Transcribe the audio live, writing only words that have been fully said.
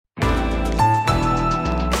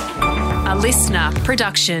a listener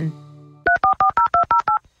production.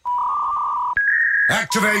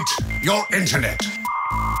 Activate your internet,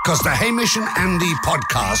 because the Hamish and Andy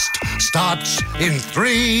podcast starts in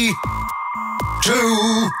 3,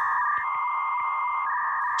 2...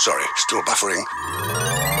 Sorry, still buffering.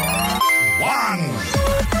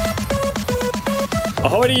 1.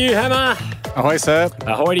 Ahoy to you, Hammer. Ahoy, sir.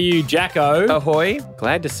 Ahoy to you, Jacko. Ahoy.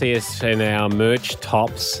 Glad to see us in our merch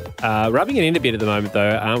tops. Rubbing it in a bit at the moment,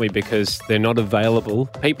 though, aren't we? Because they're not available.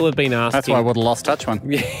 People have been asking... That's why I would have Lost Touch one.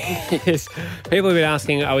 Yes. People have been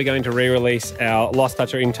asking, are we going to re-release our Lost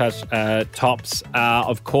Touch or In Touch tops?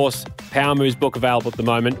 Of course, Power Moves book available at the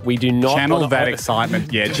moment. We do not... Channel that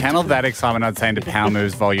excitement. Yeah, channel that excitement, I'd say, into Power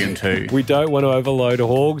Moves Volume 2. We don't want to overload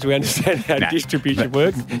Hogs. We understand how distribution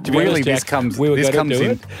works. To be really, honest, Jack, this comes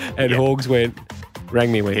in. in. And Hogs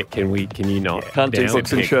rang me and went, can you not? Can't do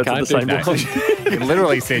books and shirts at the same time. It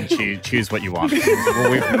literally said choose what you want. Well,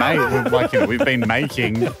 we've been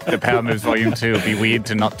making the Power Moves Volume 2. It'd be weird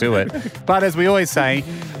to not do it. But as we always say,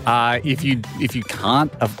 if you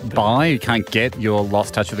can't you can't get your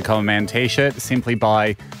Lost Touch with the Common Man t-shirt, simply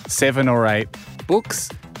buy 7 or 8 books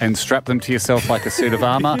and strap them to yourself like a suit of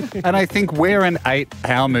armour. And I think wearing 8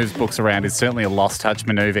 Power Moves books around is certainly a lost touch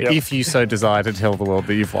manoeuvre, if you so desire to tell the world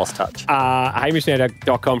that you've lost touch.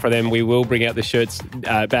 HamishAndy.com for them. We will bring out the shirts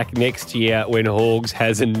back next year when Hogs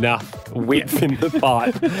has enough width in the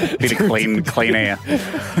pipe. Bit of clean air.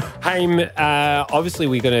 Haim, obviously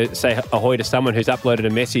we're going to say ahoy to someone who's uploaded a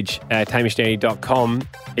message at HamishAndy.com.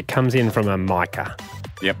 It comes in from a Mica.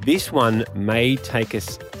 Yep. This one may take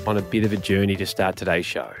us on a bit of a journey to start today's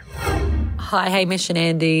show. Hi, Hamish and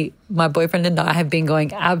Andy. My boyfriend and I have been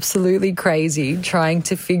going absolutely crazy trying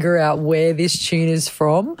to figure out where this tune is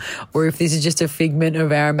from or if this is just a figment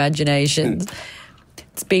of our imaginations.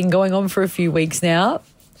 It's been going on for a few weeks now.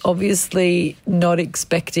 Obviously not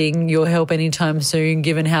expecting your help anytime soon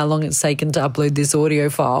given how long it's taken to upload this audio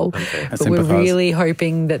file. Okay. But we're really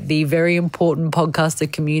hoping that the very important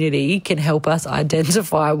podcaster community can help us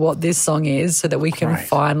identify what this song is so that we can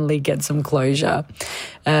finally get some closure.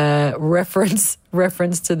 Reference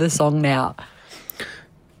to the song now.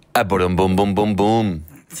 Boom, boom, boom, boom, boom.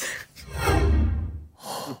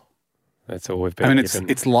 That's all we've been given.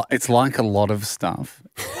 It's like a lot of stuff.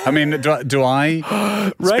 I mean, do I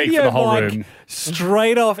speak for the whole room?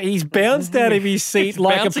 Straight off, he's bounced out of his seat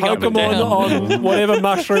like a Pokemon on whatever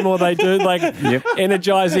mushroom or they do, like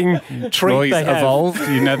energizing treat well, he's they have. Evolved.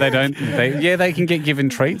 You know, they can get given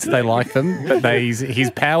treats. They like them. But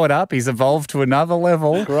he's powered up. He's evolved to another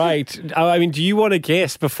level. Great. I mean, do you want to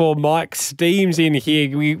guess before Mike steams in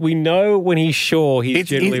here? We know when he's sure he's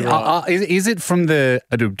generally right. Is it from the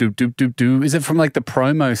is it from like the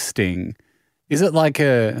promo sting? Is it like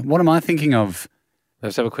what am I thinking of?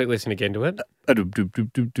 Let's have a quick listen again to it.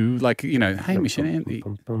 Like, you know, Hamish and Andy.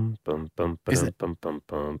 That's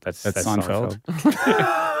Seinfeld.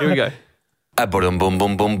 Here we go. Boom, boom,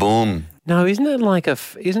 boom, boom, boom. No, isn't it like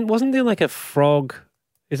wasn't there like a frog?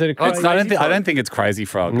 Is it a crazy I don't think it's Crazy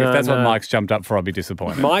Frog. No, if that's what Mike's jumped up for, I'll be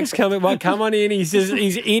disappointed. Mike's come on in. He's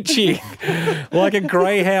itchy like a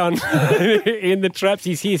greyhound in the traps.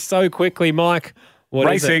 He's here so quickly, Mike. What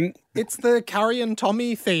Racing. Is it? It's the Carrie and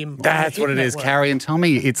Tommy theme. That's what it is. Carrie and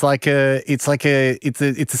Tommy. It's a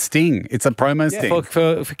sting. It's a promo sting.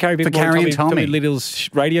 For Carrie and Tommy Little's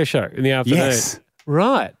radio show in the afternoon. Yes.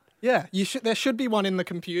 Right. Yeah, there should be one in the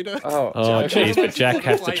computer. Oh, jeez, but Jack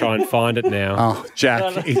has to try and find it now. Oh,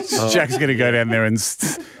 Jack's going to go down there and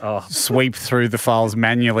sweep through the files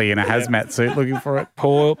manually in a hazmat suit looking for it.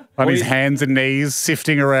 On his hands and knees,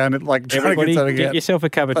 sifting around it, like trying to get something out. Get yourself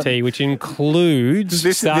a cup of tea, which includes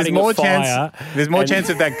starting a fire. There's more chance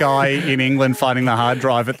of that guy in England finding the hard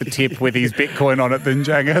drive at the tip with his Bitcoin on it than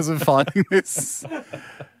Jack has of finding this.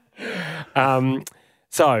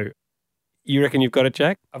 So... You reckon you've got it,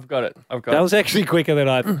 Jack? I've got it. That was actually quicker than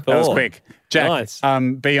I thought. That was quick. Jack, nice.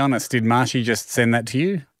 Be honest, did Marshy just send that to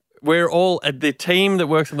you? We're all, the team that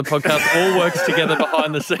works on the podcast all works together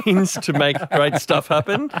behind the scenes to make great stuff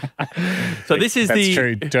happen. So this is That's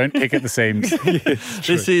true. Don't pick at the seams.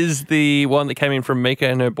 This is the one that came in from Mica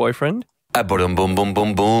and her boyfriend. Boom, boom, boom,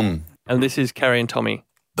 boom, boom. And this is Carrie and Tommy.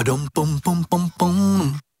 Boom, boom, boom, boom,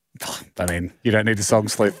 boom. I mean, you don't need to song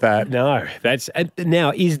sleuth that. No,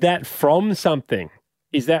 now, is that from something?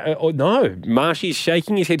 Is that no? Marshy's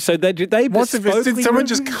shaking his head. So they did someone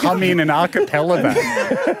just come in and a cappella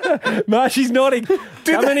that? Marshy's nodding.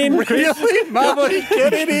 Coming in, really? Marshy,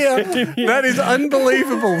 get in here. That is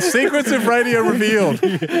unbelievable. Secrets of radio revealed.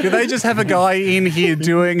 Do they just have a guy in here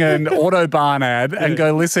doing an Autobahn ad and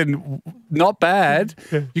go, listen, not bad.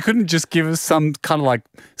 You couldn't just give us some kind of like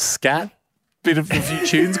scat bit of a few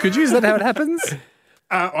tunes, could you? Is that how it happens?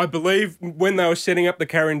 I believe when they were setting up the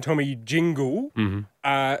Carrie and Tommy jingle,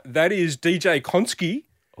 that is DJ Konski.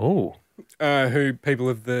 Oh. Who people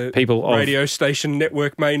of the radio station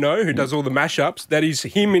network may know, who does all the mashups. That is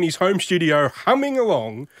him in his home studio humming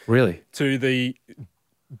along to the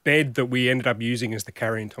bed that we ended up using as the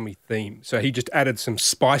Carrie and Tommy theme. So he just added some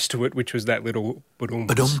spice to it, which was that little ba-dum.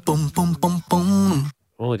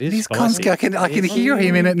 Well, it is He's Konski. I can hear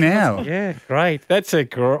him in it now. Yeah, great. That's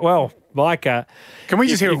well, Mica. Can we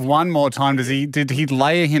just hear it one more time? Did he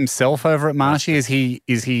layer himself over at Marshy? Did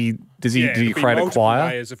he create a choir?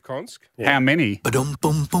 Layers of Konsk. Yeah. How many? What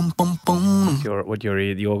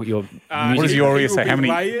is your ear say? How many?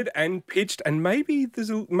 Layered and pitched, and maybe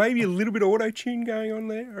there's a little bit of auto tune going on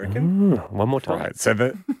there. I reckon. One more time. Right. So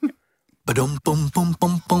the.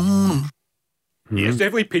 He's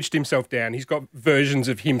definitely pitched himself down. He's got versions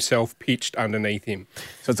of himself pitched underneath him.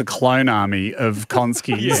 So it's a clone army of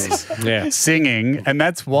Konskis singing. And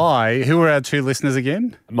that's why, who are our two listeners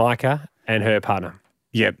again? Mica and her partner.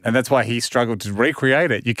 Yep. And that's why he struggled to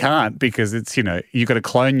recreate it. You can't because it's, you've got to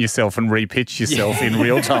clone yourself and repitch yourself in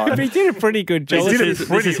real time. But he did a pretty good job. This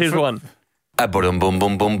is his one. Boom, boom,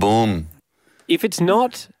 boom, boom, boom.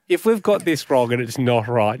 If we've got this wrong and it's not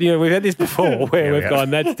right, we've had this before where we've gone,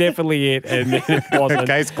 that's definitely it, and then it wasn't.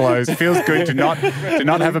 Case closed. It feels good to not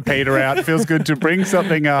have a peter out. It feels good to bring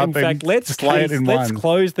something up. In fact, let's close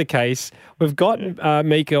the case. We've got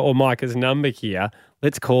Mica or Micah's number here.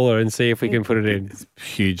 Let's call her and see if we can put it in. It's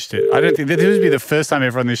huge. I don't think this would be the first time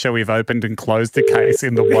ever on this show we've opened and closed the case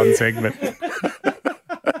in the one segment.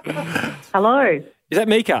 Hello. Is that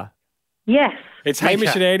Mica? Yes. It's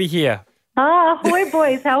Hamish and Andy here. Ahoy,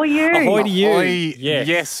 boys. How are you? Ahoy to you. Ahoy.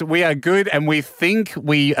 Yes, we are good, and we think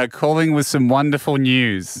we are calling with some wonderful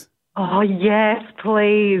news. Oh, yes,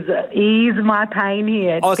 please. Ease my pain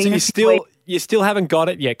here. So you still haven't got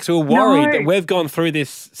it yet? Because we're worried that we've gone through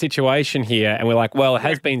this situation here, and we're like, well, it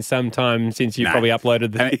has been some time since you probably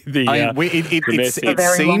uploaded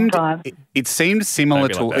It seemed similar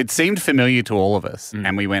it seemed familiar to all of us,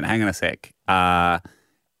 and we went, hang on a sec.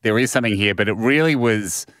 There is something here, but it really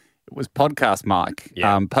was. It was Podcast Mike,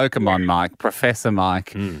 Pokemon Mike, Professor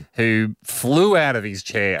Mike, who flew out of his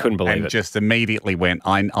chair and just immediately went,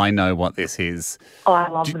 I know what this is. Oh, I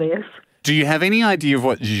love this. Do you have any idea of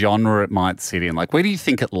what genre it might sit in? Like, where do you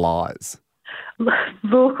think it lies?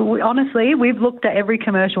 Look, honestly, we've looked at every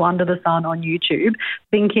commercial under the sun on YouTube,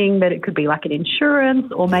 thinking that it could be like an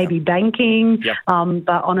insurance or maybe banking,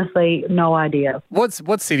 but honestly, no idea.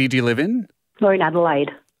 What city do you live in? We're in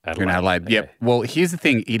Adelaide. In Adelaide, yep. Well, here's the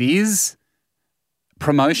thing. It is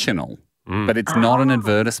promotional, but it's not an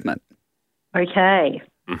advertisement. Okay.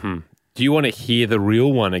 Mm-hmm. Do you want to hear the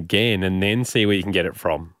real one again and then see where you can get it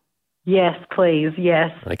from? Yes, please. Yes.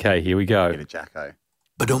 Okay, here we go. Get a Jacko.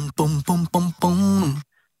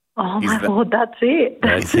 Oh, my Lord, that's it.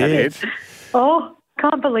 That's it. Oh,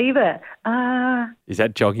 can't believe it. Is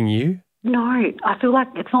that jogging you? No, I feel like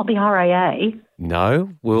it's not the RAA.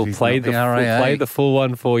 No, we'll play the full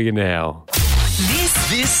one for you now.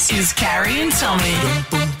 This is Carrie and Tommy.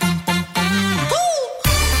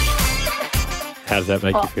 How does that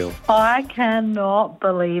make you feel? I cannot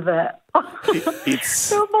believe it.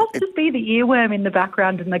 So it must just be the earworm in the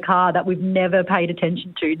background in the car that we've never paid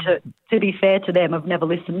attention to. To be fair to them, I've never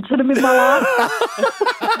listened to them in my life.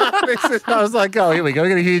 I was like, oh, here we go.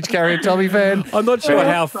 We're a huge Carrie and Tommy fan. I'm not sure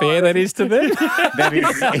how fair that is to them.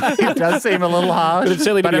 It does seem a little harsh. But it's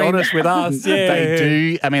certainly to be honest with us. Yeah. They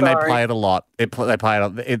do. I mean, they play it a lot. They play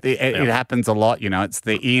it. It happens a lot. It's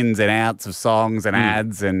the ins and outs of songs and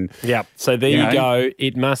ads. And so there you go.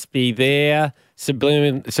 It must be there.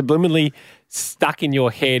 Subliminally stuck in your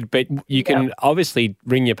head, but you can obviously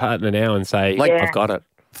ring your partner now and say, I've got it.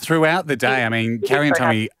 Throughout the day, I mean, Carrie and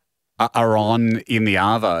Tommy are on in the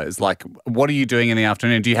arvos. Like, what are you doing in the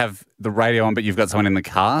afternoon? Do you have the radio on, but you've got someone in the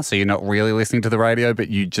car, so you're not really listening to the radio, but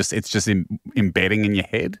it's just embedding in your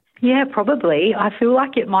head? Yeah, probably. I feel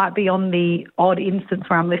like it might be on the odd instance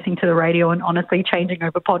where I'm listening to the radio and honestly changing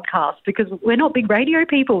over podcasts because we're not big radio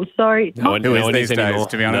people. So no one is these days, anymore.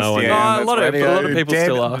 To be honest. No, a lot of people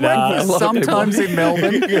still are. Sometimes in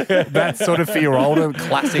Melbourne, that's sort of for your older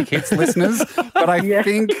classic hits listeners. But I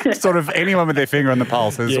think sort of anyone with their finger on the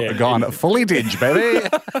pulse has gone fully dinge, baby.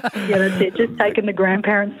 Yeah, that's it. Just taking the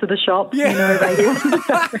grandparents to the shop. Yeah. Radio.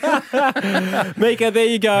 Mica, there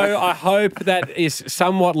you go. I hope that is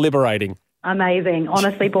somewhat liberating. Amazing.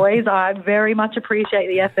 Honestly, boys, I very much appreciate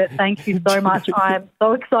the effort. Thank you so much. I am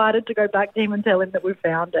so excited to go back to him and tell him that we've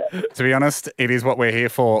found it. To be honest, it is what we're here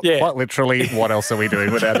for. Yeah. Quite literally, what else are we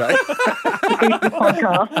doing with our day?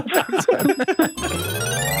 Podcast.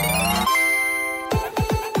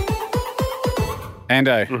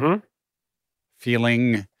 Ando,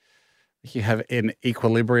 feeling you have an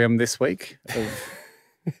equilibrium this week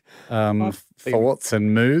of thoughts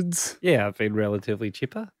and moods? Yeah, I've been relatively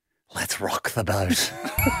chipper. Let's rock the boat.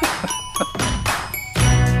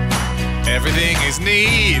 Everything is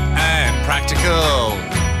neat and practical,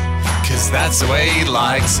 'cause that's the way he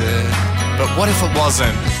likes it. But what if it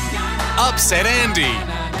wasn't? Upset Andy.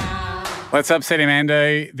 Let's upset him,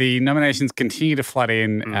 Ando. The nominations continue to flood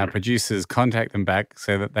in. Our producers contact them back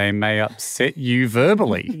so that they may upset you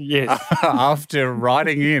verbally. Yes. After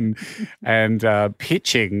writing in and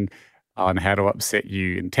pitching on how to upset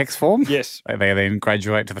you in text form. Yes. They then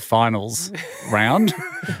graduate to the finals round,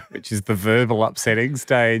 which is the verbal upsetting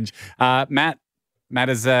stage. Matt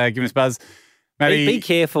has given us a buzz. Matty, Be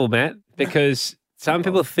careful, Matt, because some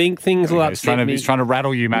people think things will upset me. He's trying to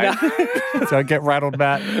rattle you, mate. So get rattled,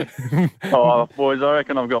 Matt. Oh, boys, I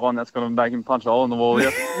reckon I've got one that's going to make him punch a hole in the wall here.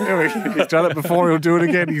 He's done it before. He'll do it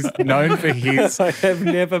again. He's known for his I have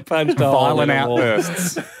never punched a hole in violent a wall.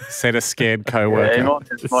 outbursts. Said a scared co-worker. Yeah, he might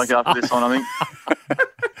just like after this one, I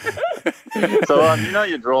think. So you know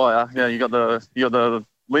your dryer. Yeah, you got the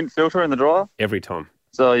lint filter in the dryer. Every time.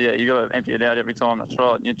 So yeah, you got to empty it out every time. That's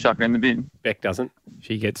right. And you chuck it in the bin. Beck doesn't.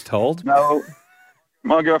 She gets told. No,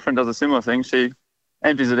 my girlfriend does a similar thing. She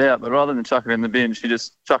empties it out, but rather than chuck it in the bin, she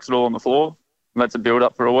just chucks it all on the floor, lets it build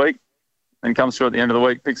up for a week, and comes through at the end of the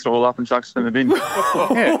week, picks it all up and chucks it in the bin.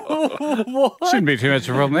 Shouldn't be too much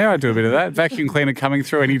of a problem there. I do a bit of that. Vacuum cleaner coming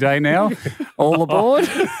through any day now. All aboard.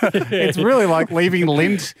 It's really like leaving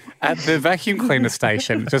lint at the vacuum cleaner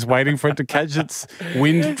station, just waiting for it to catch its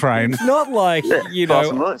wind train. It's not like, You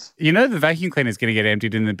know the vacuum cleaner is going to get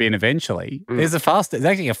emptied in the bin eventually. There's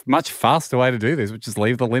actually a much faster way to do this, which is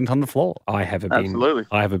leave the lint on the floor. I have a bin. Absolutely.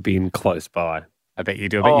 I have a bin close by. I bet you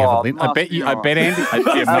do. I bet you have a lint. I bet Andy.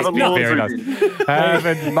 It must be very nice. Have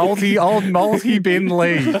a multi-bin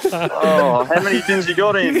Lee. Oh, how many bins you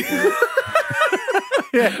got in?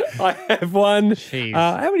 Yeah, I have one.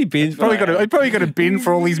 How many bins? Probably got a bin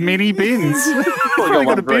for all these mini bins. Probably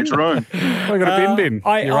got a bin. Probably got a bin.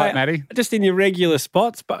 You're right, Matty. Just in your regular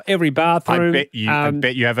spots, but every bathroom. I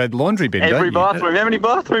bet you have a laundry bin. Every bathroom. How many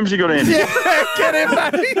bathrooms you got in? Yeah, get it,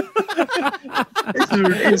 Matty. This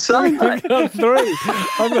is insane, mate. I've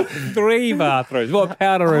got three bathrooms. Well, a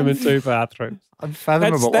powder room and two bathrooms.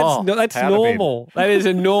 Unfathomable. That's normal. That is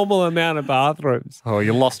a normal amount of bathrooms. Oh,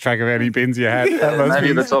 you lost track of any bins you had. That must Maybe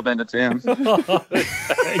be the top end of town.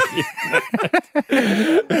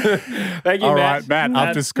 Thank you, all Matt. right, Matt.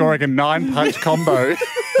 After scoring a 9-punch combo,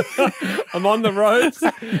 I'm on the roads,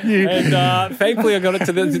 and thankfully I got it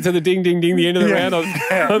to the ding, ding, ding, the end of the round.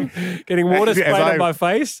 I'm getting water sprayed on my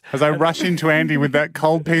face. As I rush into Andy with that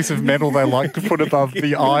cold piece of metal they like to put above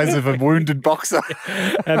the eyes of a wounded boxer.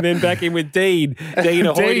 And then back in with Dean. Dean,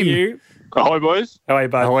 ahoy to you. Ahoy, boys. Ahoy,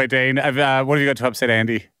 bud. Ahoy, Dean. What have you got to upset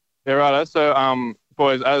Andy? Yeah, right. So,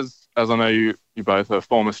 boys, as I know you both are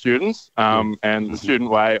former students, and the student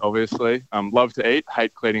way, obviously, love to eat,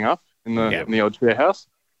 hate cleaning up in the old share house.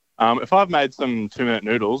 If I've made some 2-minute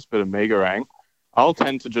noodles, bit of Mica, I'll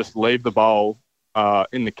tend to just leave the bowl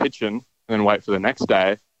in the kitchen and then wait for the next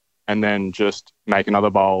day, and then just make another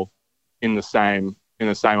bowl in the same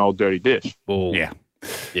old dirty dish. Ooh. Yeah,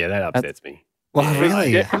 that upsets me. Well,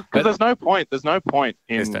 really? Because there's no point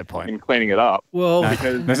in cleaning it up. Well,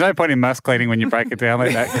 because there's no point in must cleaning when you break it down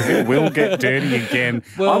like that because it will get dirty again.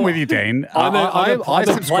 Well, I'm with you, Dean. I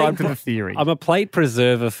subscribe to the theory. I'm a plate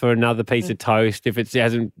preserver for another piece of toast if it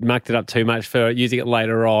hasn't mucked it up too much for using it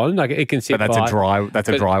later on. Like it can sit. But that's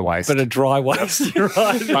a dry waste. But a dry waste. You're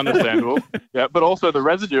right. Understandable. Yeah, but also the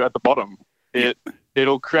residue at the bottom.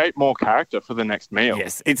 It'll create more character for the next meal.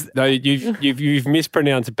 Yes, you've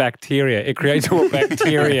mispronounced bacteria. It creates more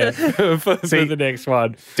bacteria for the next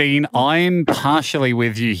one. Dean, I'm partially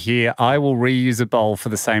with you here. I will reuse a bowl for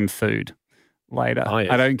the same food later. Oh, yes.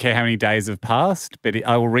 I don't care how many days have passed, but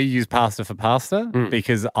I will reuse pasta for pasta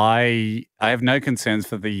because I have no concerns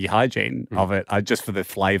for the hygiene of it. Just for the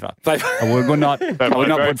flavour. I would not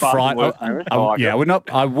put fried.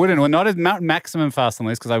 We're not at maximum fast on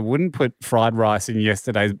this because I wouldn't put fried rice in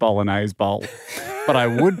yesterday's bolognese bowl. But I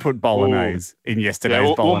would put bolognese in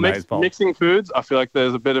yesterday's bolognese bowl. Mixing foods, I feel like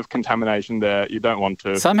there's a bit of contamination there. You don't want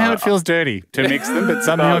to. Somehow it feels dirty to mix them, but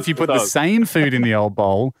somehow if you put the same food in the old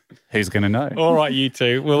bowl, who's going to know? All right, you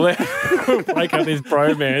two. We'll break up this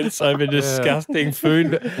bromance over disgusting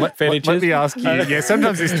food fetishes. Let me ask you. Yeah,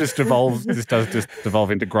 sometimes this does just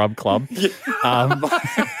devolve into grub club. Maddie,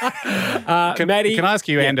 can I ask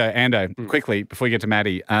you, Ando, quickly before we get to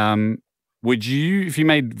Maddie? Would you, if you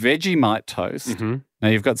made Vegemite toast, now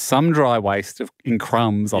you've got some dry waste in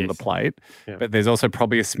crumbs on the plate, but there's also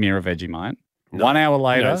probably a smear of Vegemite. No. 1 hour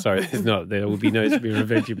later. No, sorry, there will be no spear of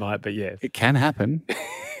Vegemite, but yeah. It can happen.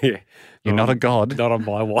 Yeah. You're not a god. Not on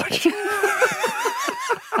my watch.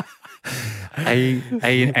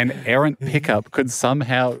 An errant pickup could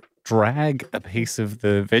somehow drag a piece of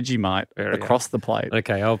the Vegemite across the plate.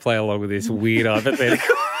 Okay, I'll play along with this weird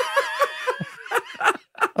hypothetical.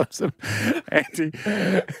 Andy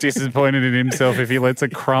disappointed in himself if he lets a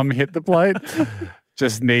crumb hit the plate.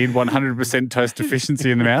 Just need 100% toast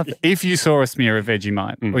efficiency in the mouth. If you saw a smear of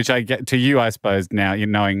Vegemite, which I get to you, I suppose now you're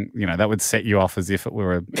knowing, that would set you off as if it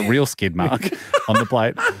were a real skid mark on the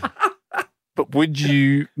plate. But would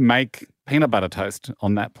you make peanut butter toast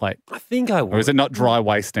on that plate? I think I would. Or is it not dry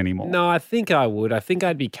waste anymore? No, I think I would. I think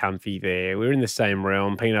I'd be comfy there. We're in the same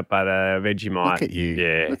realm. Peanut butter, Vegemite. Look at you.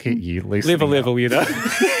 Yeah. Look at you. Live a level, We've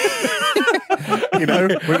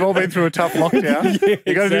all been through a tough lockdown. Yeah,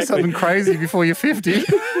 you got to do something crazy before you're 50.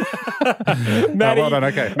 Maddie. Well done.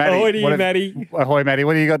 Okay. Maddie. Ahoy to you, Maddie. Ahoy, Maddie.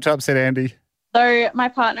 What do you got to upset Andy? So my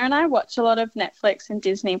partner and I watch a lot of Netflix and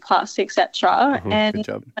Disney Plus, etc. And good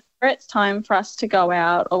job. whenever it's time for us to go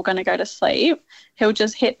out or going to go to sleep, he'll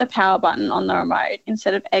just hit the power button on the remote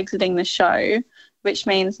instead of exiting the show, which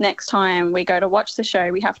means next time we go to watch the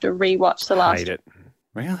show, we have to rewatch the last. Hate it.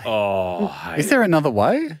 Really? Oh, is there another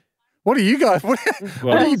way? What are you guys? What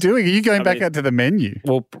are you doing? Are you going back out to the menu?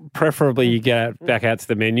 Well, preferably you get back out to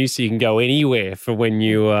the menu so you can go anywhere for when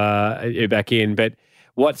you're back in. But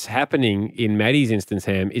what's happening in Maddie's instance,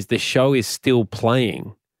 Ham, is the show is still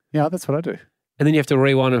playing. Yeah, that's what I do. And then you have to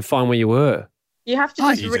rewind and find where you were. You have to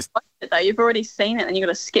rewatch it though. You've already seen it and you've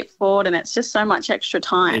got to skip forward and it's just so much extra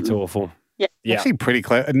time. It's awful. Yeah. Actually pretty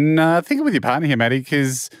clever. No, think with your partner here, Maddie,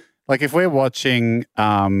 because like if we're watching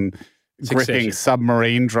gripping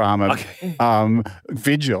submarine drama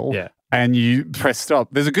Vigil and you press stop,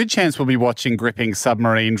 there's a good chance we'll be watching gripping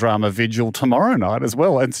submarine drama Vigil tomorrow night as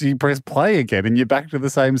well. And so you press play again and you're back to the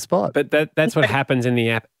same spot. But that's what happens in the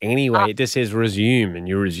app anyway. It just says resume and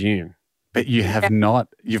you resume. But you have not,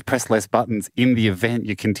 you've pressed less buttons in the event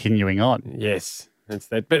you're continuing on. Yes, that's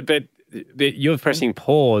that. But you're pressing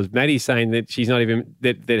pause. Maddie's saying that she's not even,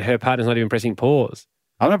 that her partner's not even pressing pause.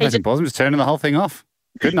 I'm not pressing pause. I'm just turning the whole thing off.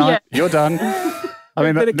 Good night. You're done. I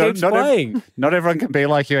mean, not everyone can be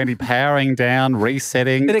like you, Andy, powering down,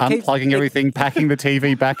 resetting, unplugging everything, packing the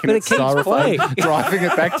TV back in its styrofoam, driving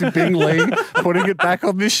it back to Bingley, putting it back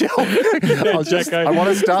on the shelf. I want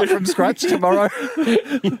to start from scratch tomorrow.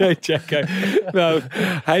 Jacko. No,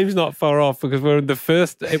 Haim's not far off because we're in the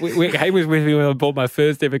first. Haim was with me when I bought my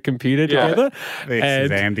first ever computer together. This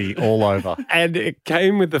is Andy all over. And it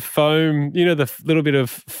came with the foam, the little bit of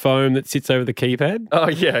foam that sits over the keypad. Oh,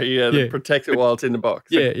 yeah. That protects it while it's in the box.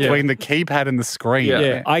 Between the keypad and the screen.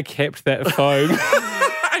 Yeah. I kept that foam.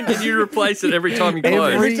 Did you replace it every time you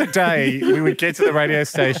closed? Every day we would get to the radio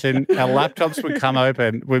station, our laptops would come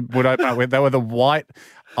open, would open up. They were the white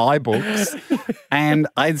iBooks, and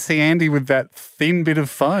I'd see Andy with that thin bit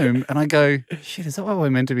of foam, and I go, shit, is that what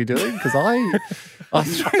we're meant to be doing? Because I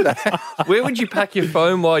threw that out. Where would you pack your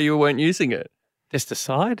foam while you weren't using it? Just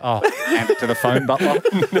aside. Oh, and to the phone butler.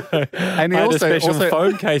 No. And he I had a special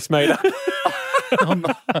phone case made up.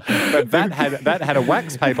 But that had a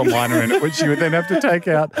wax paper liner in it, which you would then have to take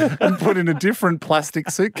out and put in a different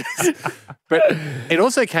plastic suitcase. But it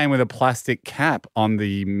also came with a plastic cap on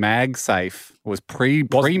the MagSafe. It was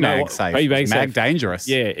pre-MagSafe. Pre-MagSafe. Mag dangerous.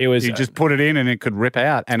 Yeah, it was. You just put it in and it could rip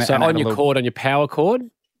out. And so and on your cord, on your power cord,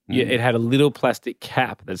 it had a little plastic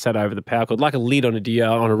cap that sat over the power cord, like a lid on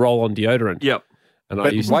a roll-on deodorant. Yep.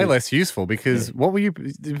 But way less useful because what were you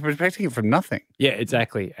protecting it from? Nothing. Yeah,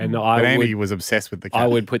 exactly. And Andy was obsessed with the cap. I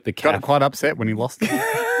would put the cap. Got quite upset when he lost it.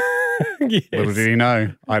 Yes. Little did he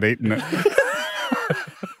know I'd eaten it.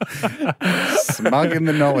 Smug in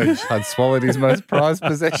the knowledge I'd swallowed his most prized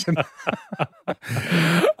possession.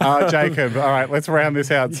 Jacob, all right, let's round this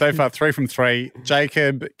out. So far, 3 from 3.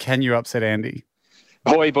 Jacob, can you upset Andy?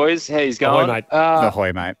 Ahoy, boys. How's going? Ahoy, mate.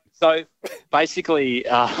 Ahoy, mate. So basically,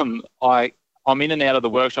 I'm in and out of the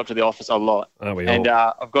workshop to the office a lot. And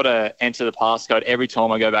I've got to enter the passcode every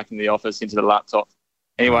time I go back into the office into the laptop.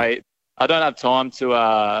 Anyway, I don't have time to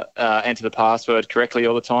enter the password correctly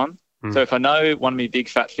all the time. So if I know one of my big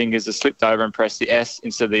fat fingers has slipped over and pressed the S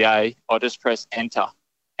instead of the A, I'll just press enter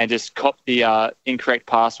and just cop the incorrect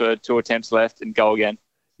password, 2 attempts left and go again.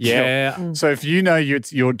 Yeah. So if you know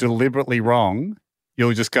you're deliberately wrong,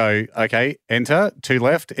 you'll just go, okay, enter, 2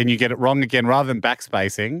 left, and you get it wrong again. Rather than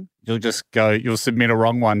backspacing, you'll submit a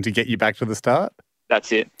wrong one to get you back to the start.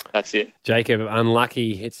 That's it. Jacob,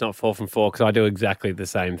 unlucky it's not 4 from 4 because I do exactly the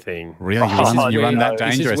same thing. Really? You run that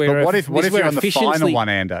dangerous. But what if you're on the final one,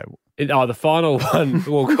 Ando? The final one.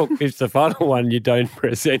 Well, if it's the final one, you don't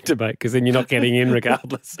press enter, mate, because then you're not getting in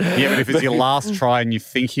regardless. Yeah, but if it's your last try and you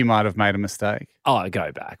think you might have made a mistake. Oh,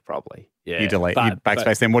 go back probably. Yeah. You delete, you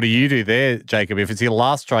backspace. Then what do you do there, Jacob? If it's your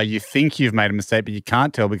last try, you think you've made a mistake, but you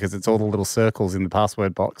can't tell because it's all the little circles in the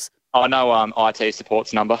password box. I know IT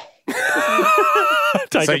support's number.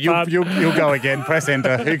 So you'll go again, press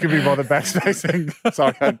enter. Who can be bothered backspacing?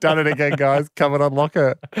 Sorry, I've done it again, guys. Come and unlock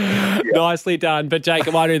it. Nicely done. But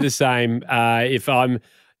Jacob, I do the same. If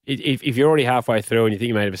you're already halfway through and you think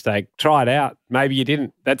you made a mistake, try it out. Maybe you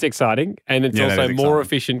didn't. That's exciting. And it's also more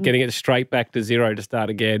efficient getting it straight back to zero to start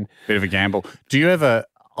again. Bit of a gamble. Do you ever...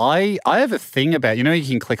 I have a thing about, you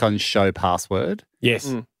can click on show password?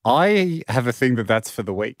 Yes. I have a thing that's for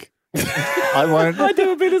the week. I won't. I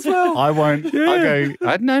do a bit as well. I won't. Yeah.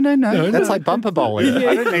 I go, no. That's like bumper bowling.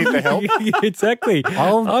 I don't need the help. Exactly.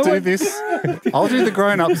 I'll do this. I'll do the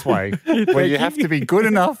grown-ups way, where you have to be good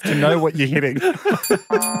enough to know what you're hitting.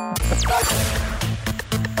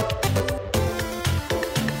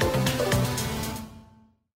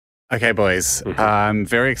 Okay, boys. I'm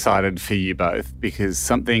very excited for you both because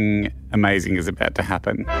something amazing is about to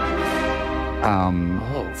happen.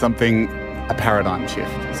 A paradigm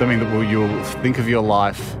shift. Something that you'll think of your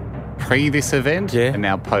life pre this event and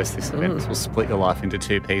now post this event. This will split your life into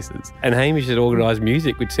two pieces. And Hamish has organised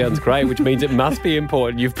music, which sounds great, which means it must be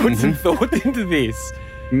important. You've put some thought into this.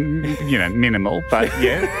 Minimal, but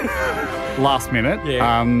last minute.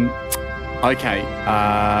 Yeah. Okay.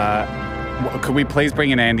 Could we please bring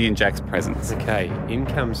in Andy and Jack's presents? Okay. In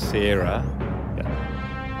comes Sarah.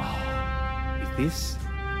 Is this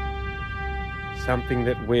something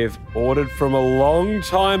that we've ordered from a long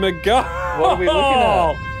time ago? What are we looking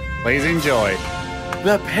at? Please enjoy.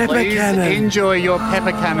 The pepper cannon. Please enjoy your pepper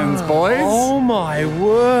cannons, boys. Oh, my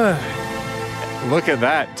word. Look at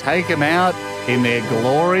that. Take them out in their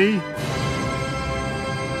glory.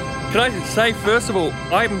 Can I say, first of all,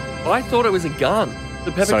 I thought it was a gun.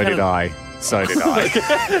 The pepper cannon. So did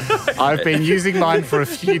I. I've been using mine for a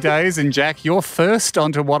few days, and Jack, you're first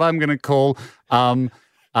onto what I'm going to call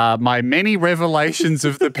my many revelations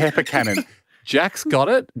of the pepper cannon. Jack's got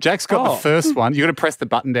it. Jack's got the first one. You've got to press the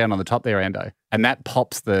button down on the top there, Ando, and that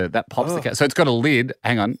pops the cannon. So it's got a lid.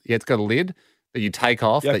 Hang on. Yeah, it's got a lid that you take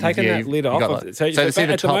off. I've taken that lid off. So at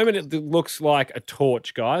the moment, it looks like a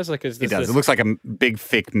torch, guys. It does. It looks like a big,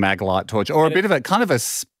 thick mag-light torch, or a bit of a kind of a.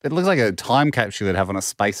 It looks like a time capsule you'd have on a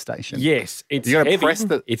space station. Yes, it's heavy.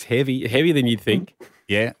 It's heavier than you'd think.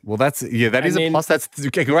 Yeah, well, that is a plus.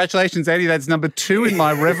 Congratulations, Andy. That's number 2 in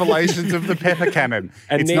my revelations of the pepper cannon.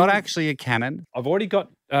 It's not actually a cannon. I've already got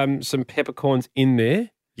some peppercorns in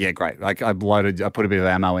there. Yeah, great. I put a bit of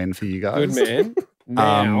ammo in for you guys. Good man.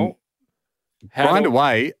 Now. Grind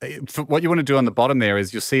away. What you want to do on the bottom there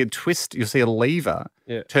is you'll see a twist, you'll see a lever.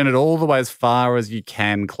 Yeah. Turn it all the way as far as you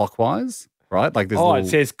can clockwise, right? Like it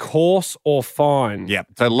says coarse or fine. Yeah.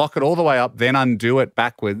 So lock it all the way up, then undo it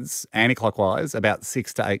backwards, anti-clockwise, about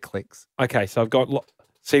 6 to 8 clicks. Okay, so I've got...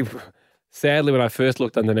 See, sadly, when I first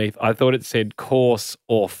looked underneath, I thought it said coarse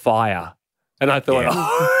or fire. And I thought,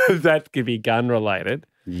 that could be gun-related.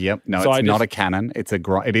 Yep. No, it's not a cannon. It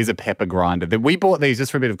is a pepper grinder. We bought these,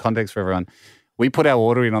 just for a bit of context for everyone. We put our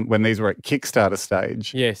order in when these were at Kickstarter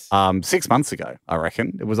stage. Yes. 6 months ago, I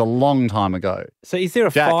reckon. It was a long time ago. So is there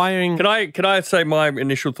a firing? Can I say my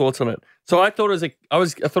initial thoughts on it? So I thought it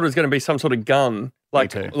was going to be some sort of gun,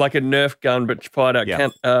 like a Nerf gun, but fired out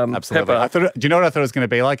absolutely. pepper. Do you know what I thought it was going to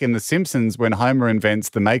be like in The Simpsons when Homer invents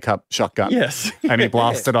the makeup shotgun? Yes. And he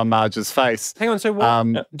blasts it on Marge's face. Hang on.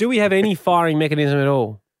 So do we have any firing mechanism at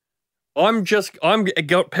all? I'm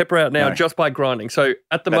got pepper out now just by grinding. So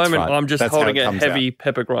at the moment, I'm just holding a heavy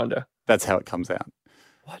pepper grinder. That's how it comes out.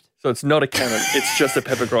 What? So it's not a cannon. It's just a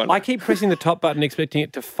pepper grinder. I keep pressing the top button expecting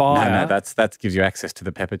it to fire. No, that gives you access to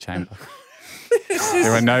the pepper chamber.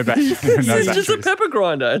 There are no batteries. It's just a pepper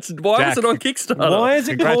grinder. Why is it on Kickstarter? Why is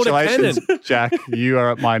it called a cannon? Jack, you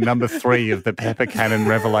are at my number 3 of the pepper cannon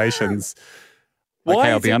revelations.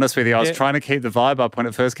 Okay, I'll be honest with you. I was trying to keep the vibe up when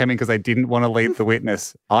it first came in because I didn't want to lead the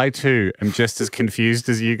witness. I, too, am just as confused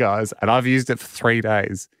as you guys, and I've used it for 3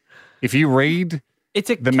 days. If you read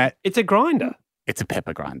it's a grinder. It's a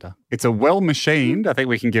pepper grinder. It's a well-machined, I think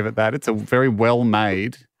we can give it that. It's a very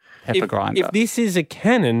well-made pepper grinder. If this is a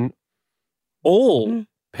cannon, all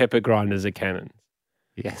pepper grinders are cannons.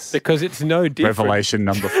 Yes. Because it's no different. Revelation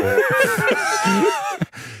number 4.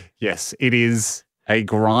 Yes, it is a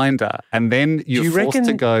grinder, and then you're forced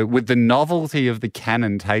to go with the novelty of the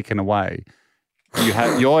cannon taken away.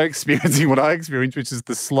 You're experiencing what I experienced, which is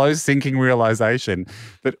the slow sinking realization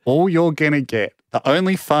that all you're going to get the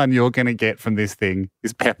only fun you're going to get from this thing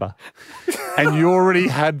is pepper. And you already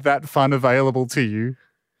had that fun available to you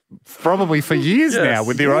probably for years now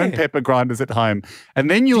with your own pepper grinders at home.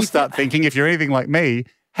 And then you'll start thinking, if you're anything like me,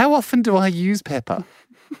 how often do I use pepper?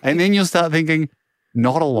 And then you'll start thinking,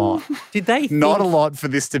 not a lot. Not a lot for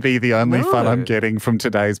this to be the only fun I'm getting from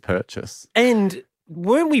today's purchase. And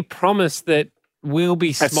weren't we promised that we'll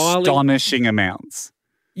be smiling? Astonishing amounts.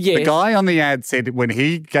 Yes. The guy on the ad said when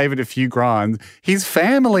he gave it a few grinds, his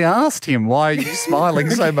family asked him, why are you smiling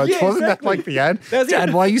so much? Wasn't that like the ad?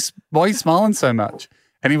 Dad, why are you smiling so much?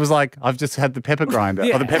 And he was like, I've just had the pepper grinder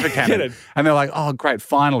or the pepper cannon. And they're like, oh, great.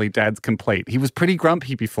 Finally, Dad's complete. He was pretty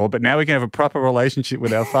grumpy before, but now we can have a proper relationship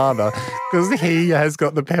with our father because he has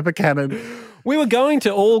got the pepper cannon. We were going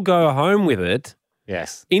to all go home with it.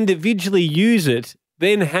 Yes. Individually use it,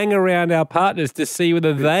 then hang around our partners to see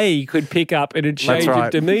whether they could pick up in a change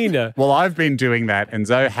of demeanour. Well, I've been doing that, and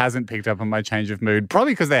Zoe hasn't picked up on my change of mood,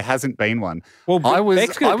 probably because there hasn't been one. Well,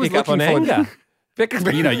 Beck's going to pick up on anger.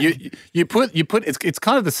 You know, you put it's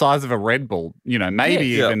kind of the size of a Red Bull. You know, maybe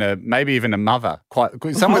even a mother.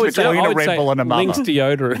 Somewhere between a Red Bull and a mother. Lynx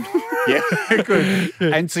deodorant. Yeah, good.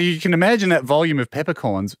 And so you can imagine that volume of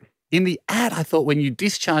peppercorns. In the ad, I thought when you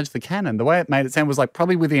discharged the cannon, the way it made it sound was like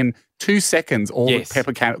probably within 2 seconds, all the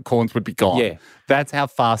peppercorns would be gone. Yeah. That's how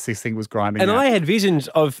fast this thing was grinding. And out. I had visions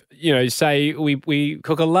of, say we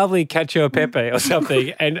cook a lovely cacio e pepe or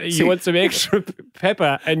something, and you want some extra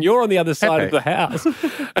pepper, and you're on the other side of the house,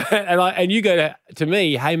 and you go to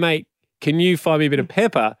me, hey mate, can you find me a bit of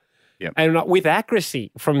pepper? Yep. And with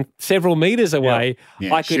accuracy from several meters away,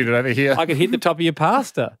 I could shoot it over here. I could hit the top of your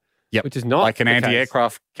pasta. Yep. Which is not like an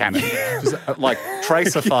anti-aircraft cannon, just like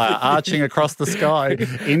tracer fire arching across the sky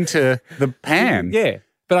into the pan. Yeah,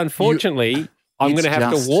 but unfortunately, I'm going to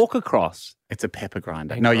have to walk across. It's a pepper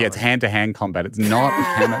grinder. It's hand-to-hand combat. It's not a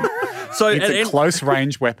cannon. So it's a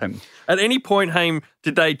close-range weapon. At any point, Haim,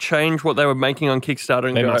 did they change what they were making on Kickstarter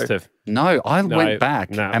and They go? must have. No, I went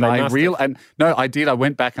back and I did. I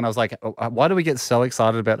went back and I was like, why do we get so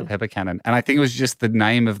excited about the pepper cannon? And I think it was just the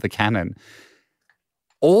name of the cannon.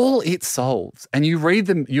 All it solves, and you read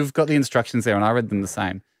them, you've got the instructions there, and I read them the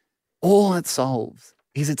same. All it solves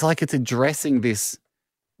is it's addressing this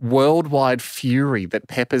worldwide fury that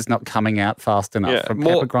pepper's not coming out fast enough from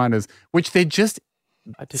pepper grinders, which they're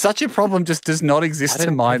such a problem just does not exist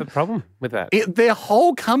to mine. I have a problem with that. Their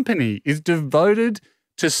whole company is devoted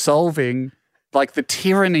to solving like the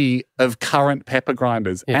tyranny of current pepper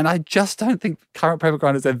grinders. Yeah. And I just don't think current pepper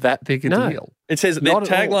grinders are that big a deal. It says their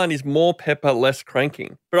tagline is more pepper, less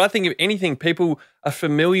cranking. But I think if anything, people are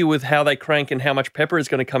familiar with how they crank and how much pepper is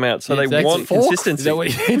going to come out. So they want consistency.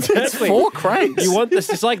 It's 4 cranks. You want this.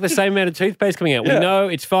 It's like the same amount of toothpaste coming out. We know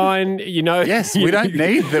it's fine. Yes, we don't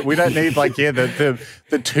need that. We don't need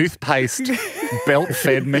the toothpaste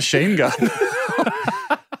belt-fed machine gun.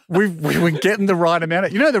 We were getting the right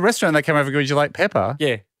amount. The restaurant they come over and go, would you like pepper?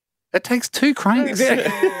 Yeah. It takes 2 cranks.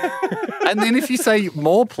 And then if you say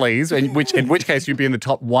more, please, in which case you'd be in the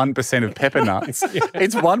top 1% of pepper nuts,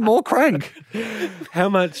 it's 1 more crank. How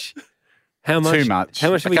much? Too much.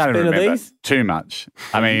 How much have we spent on these? Too much.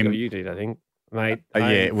 I mean, you did, I think, mate.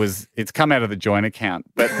 It's come out of the joint account.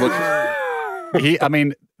 But look,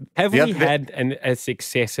 have we had a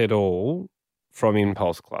success at all from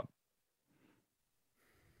Impulse Club?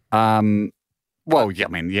 Well, yeah,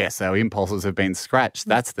 yes, our impulses have been scratched.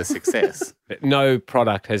 That's the success. No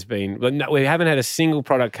product has been. No, we haven't had a single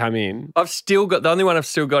product come in. The only one I've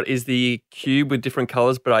still got is the cube with different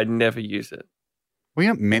colours, but I never use it. We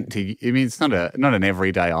aren't meant to. It's not an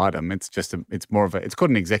everyday item. It's just it's called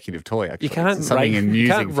an executive toy. Actually, you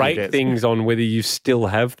can't rate things on whether you still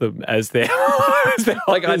have them as their.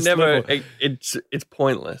 It's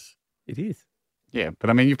pointless. It is. Yeah,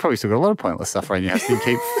 but you've probably still got a lot of pointless stuff around your house.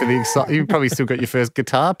 You've probably still got your first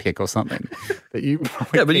guitar pick or something that you.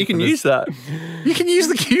 But you can use that. You can use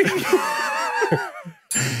the cube.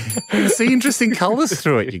 You can see interesting colours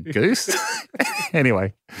through it, you goose.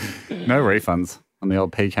 Anyway, no refunds on the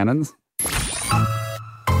old pea cannons.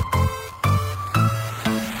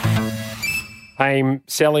 I'm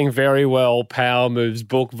selling very well Power Moves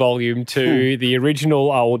book volume 2. The original,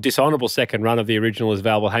 or dishonourable second run of the original is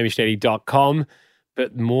available at hamishandy.com.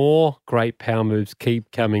 But more great Power Moves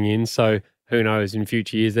keep coming in. So who knows, in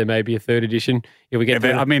future years there may be a 3rd edition. If we get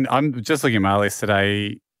I'm just looking at my list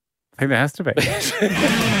today. I think there has to be.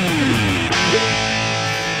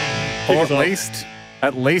 Or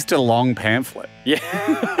at least a long pamphlet. Yeah.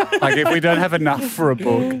 Like if we don't have enough for a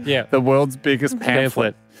book, the world's biggest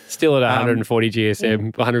pamphlet. Still at 140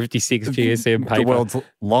 GSM, 156 GSM paper. The world's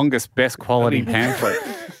longest, best quality pamphlet.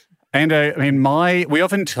 And I mean, we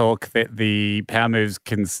often talk that the power moves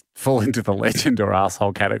can fall into the legend or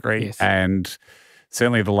asshole category. Yes. And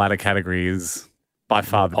certainly the latter category is by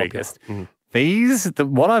far the biggest.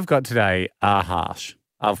 What I've got today are harsh.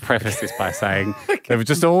 I'll preface this by saying they've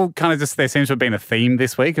just all kind of there seems to have been a theme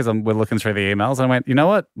this week as we're looking through the emails. And I went, you know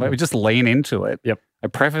what? We just lean into it. Yep. I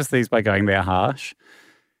preface these by going, they're harsh,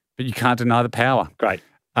 but you can't deny the power. Great.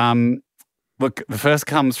 Look, the first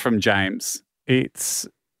comes from James. It's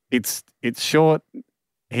short.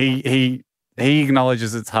 He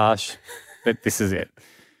acknowledges it's harsh, but this is it.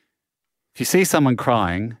 If you see someone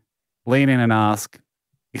crying, lean in and ask,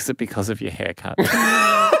 is it because of your haircut?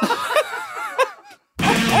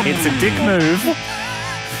 It's a dick move,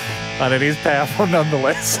 but it is powerful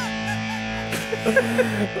nonetheless.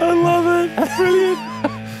 I love it.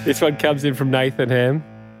 Brilliant. This one comes in from Nathan Ham.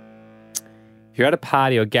 If you're at a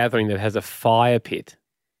party or gathering that has a fire pit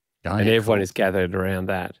and everyone is gathered around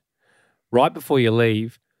that, right before you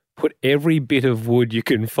leave, put every bit of wood you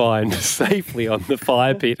can find safely on the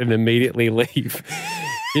fire pit and immediately leave.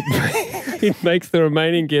 It makes the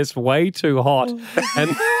remaining guests way too hot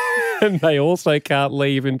and they also can't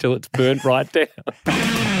leave until it's burnt right down. It's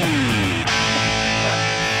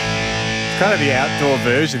kind of the outdoor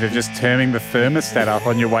version of just turning the thermostat up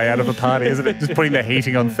on your way out of a party, isn't it? Just putting the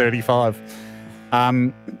heating on 35.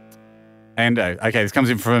 Okay, this comes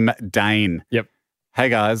in from Dane. Yep. Hey,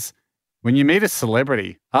 guys, when you meet a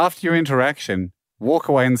celebrity, after your interaction, walk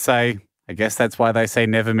away and say, I guess that's why they say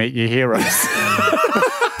never meet your heroes.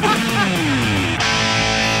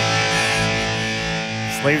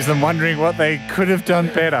 This leaves them wondering what they could have done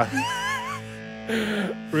better.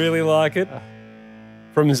 Really like it.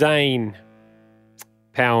 From Zane,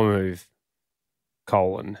 power move, :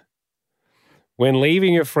 when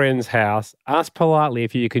leaving a friend's house, ask politely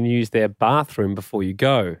if you can use their bathroom before you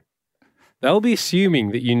go. They'll be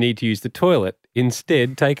assuming that you need to use the toilet.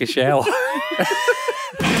 Instead, take a shower. Pretty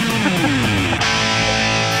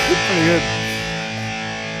good.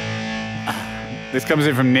 This comes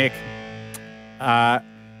in from Nick.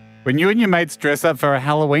 When you and your mates dress up for a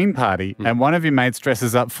Halloween party and one of your mates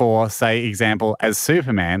dresses up for, say, example, as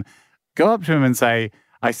Superman, go up to him and say,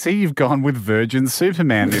 I see you've gone with Virgin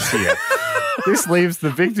Superman this year. This leaves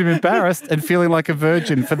the victim embarrassed and feeling like a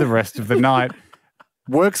virgin for the rest of the night.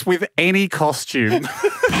 Works with any costume.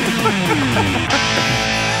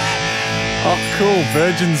 Oh, cool.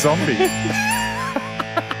 Virgin zombie.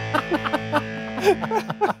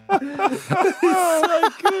 So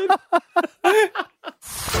good.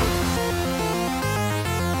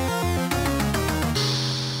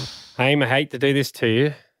 Haim, I hate to do this to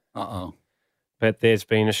you. Uh-oh. But there's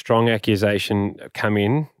been a strong accusation come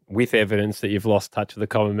in with evidence that you've lost touch with the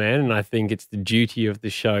common man, and I think it's the duty of the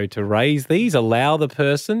show to raise these, allow the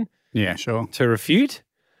person to refute.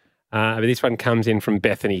 But this one comes in from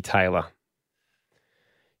Bethany Taylor.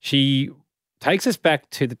 She takes us back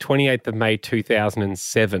to the 28th of May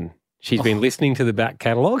 2007. She's been listening to the back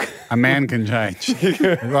catalogue. A man can change.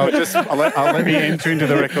 I'll let me enter into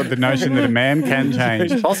the record the notion that a man can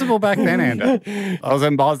change. Possible back then, Andrew.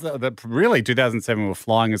 Really, 2007 we were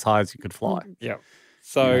flying as high as you could fly. Yeah.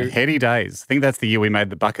 So heady days. I think that's the year we made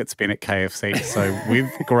the bucket spin at KFC. So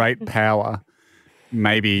with great power,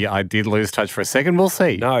 maybe I did lose touch for a second. We'll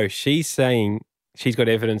see. No, she's saying she's got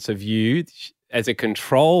evidence of you as a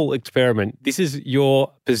control experiment. This is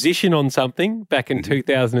your position on something back in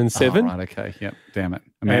 2007. Oh, right, okay. Yep. Damn it.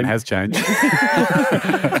 A man has changed.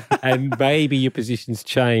 And maybe your position's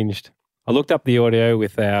changed. I looked up the audio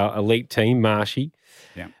with our elite team, Marshy.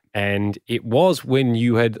 Yeah. And it was when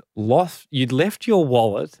you'd left your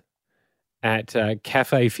wallet at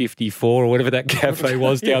Cafe 54 or whatever that cafe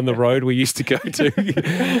was down the road we used to go to.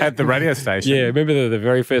 At the radio station. Yeah, remember the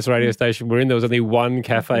very first radio station we're in? There was only one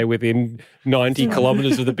cafe within 90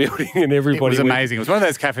 kilometres of the building and everybody... It was amazing. It was one of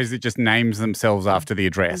those cafes that just names themselves after the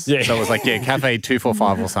address. Yeah. So it was like, Cafe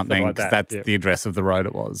 245 or something. Like that's the address of the road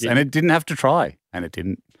it was. Yeah. And it didn't have to try, and it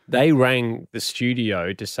didn't. They rang the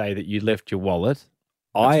studio to say that you left your wallet.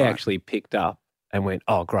 I actually picked up and went,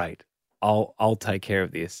 oh, great. I'll take care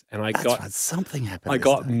of this. And something happened. I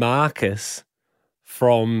got Marcus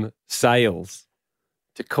from sales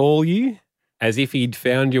to call you as if he'd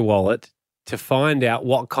found your wallet to find out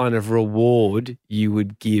what kind of reward you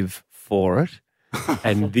would give for it.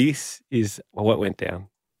 And this is what went down.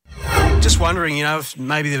 Just wondering, if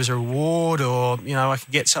maybe there was a reward or, I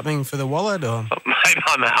could get something for the wallet or... Mate,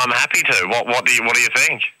 I'm happy to. What do you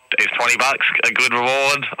think? Is $20 a good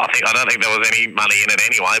reward? I don't think there was any money in it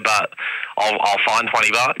anyway, but I'll find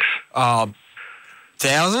 $20.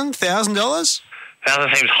 $1,000?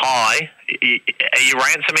 1,000 seems high. Are you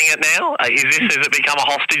ransoming it now? Has it become a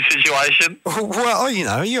hostage situation? Well,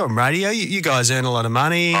 you're on radio. You guys earn a lot of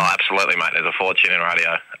money. Oh, absolutely, mate. There's a fortune in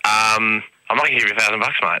radio. I'm not going to give you $1,000,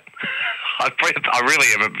 mate. I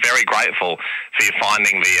really am very grateful for you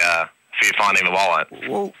finding the wallet.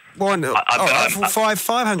 Well, why not?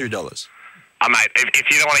 $500. Mate, if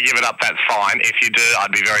you don't want to give it up, that's fine. If you do,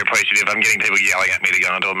 I'd be very appreciative. I'm getting people yelling at me to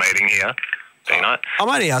go into a meeting here. I'm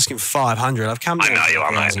only asking for $500. I've come down. I know you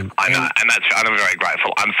are, mate. I know, and I'm very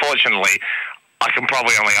grateful. Unfortunately, I can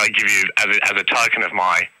probably only give you, as a token of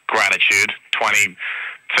my gratitude, $20,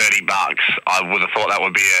 $30. I would have thought that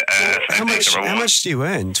would be a decent reward. How much do you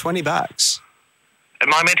earn? $20.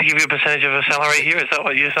 Am I meant to give you a percentage of a salary here? Is that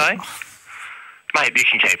what you're saying? Mate, you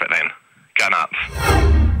can keep it then. Go nuts.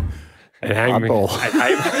 Hardball.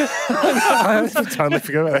 I totally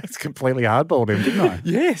forgot about that. It's completely hardballed him, didn't I?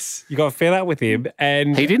 Yes. You got fed up with him.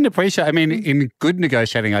 And he didn't appreciate, in good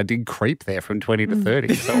negotiating, I did creep there from 20 to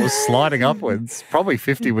 30. So it was sliding upwards. Probably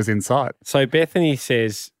 50 was in sight. So Bethany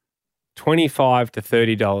says $25 to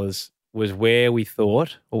 $30 was where we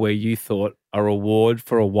thought, or where you thought, a reward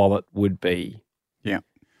for a wallet would be. Yeah.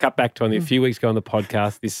 Cut back to a few weeks ago on the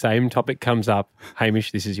podcast, this same topic comes up.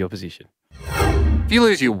 Hamish, this is your position. If you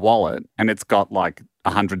lose your wallet and it's got like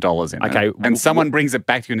 $100 in it, and someone brings it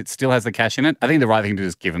back to you and it still has the cash in it, I think the right thing to do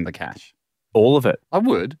is give them the cash. All of it? I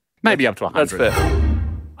would. Maybe up to 100. That's fair.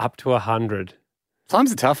 Up to 100.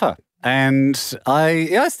 Times are tougher. And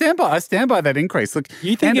I stand by that increase. Look,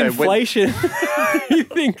 you think inflation? You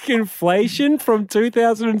think inflation from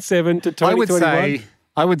 2007 to 2021?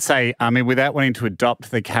 I would say, without wanting to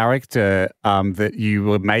adopt the character that you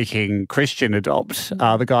were making Christian adopt,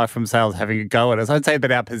 the guy from sales having a go at us, I'd say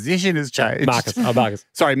that our position has changed. Marcus.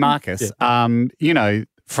 Sorry, Marcus. Yeah.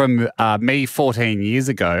 From me 14 years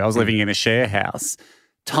ago, I was living in a share house.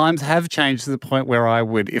 Times have changed to the point where I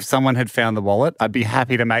would, if someone had found the wallet, I'd be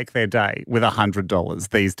happy to make their day with $100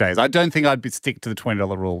 these days. I don't think I'd stick to the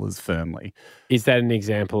 $20 rule as firmly. Is that an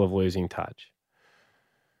example of losing touch?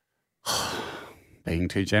 Being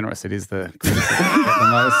too generous. It is the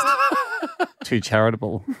most too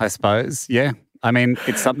charitable, I suppose. Yeah.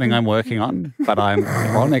 It's something I'm working on, but I'm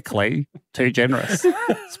ironically too generous,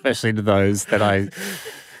 especially to those that I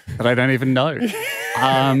don't even know.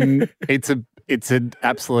 It's an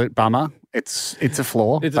absolute bummer. It's a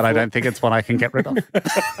flaw, I don't think it's one I can get rid of.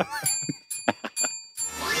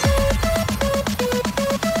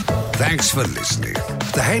 Thanks for listening.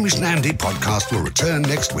 The Hamish and Andy podcast will return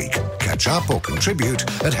next week. Catch up or contribute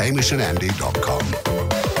at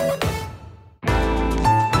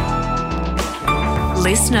hamishandandy.com.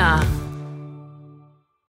 Listener.